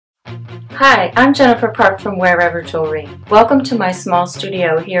Hi, I'm Jennifer Park from Wearever Jewelry. Welcome to my small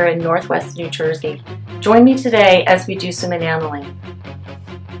studio here in Northwest New Jersey. Join me today as we do some enameling.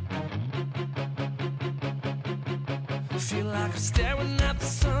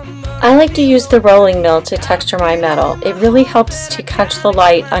 I like to use the rolling mill to texture my metal. It really helps to catch the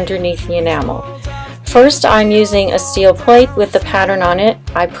light underneath the enamel. First, I'm using a steel plate with the pattern on it.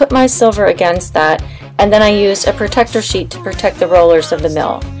 I put my silver against that, and then I use a protector sheet to protect the rollers of the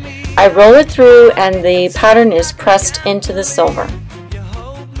mill. I roll it through and the pattern is pressed into the silver.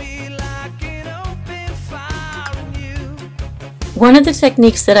 One of the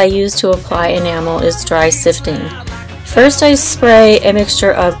techniques that I use to apply enamel is dry sifting. First, I spray a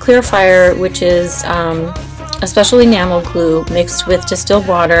mixture of clear fire, which is a special enamel glue mixed with distilled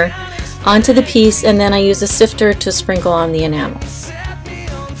water, onto the piece, and then I use a sifter to sprinkle on the enamel.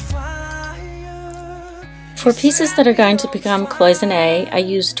 For pieces that are going to become cloisonné, I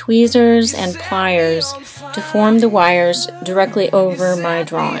use tweezers and pliers to form the wires directly over my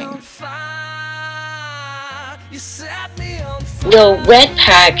drawing. We'll wet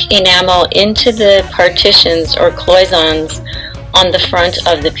pack enamel into the partitions or cloisons on the front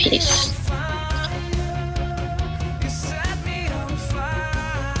of the piece.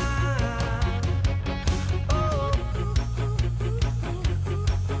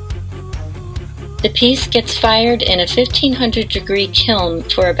 The piece gets fired in a 1500-degree kiln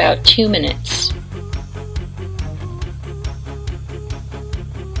for about 2 minutes.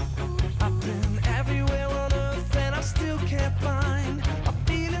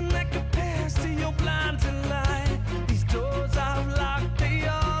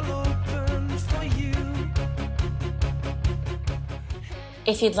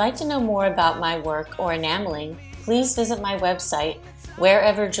 If you'd like to know more about my work or enameling, please visit my website,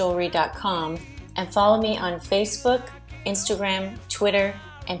 weareverjewelry.com, and follow me on Facebook, Instagram, Twitter,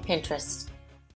 and Pinterest.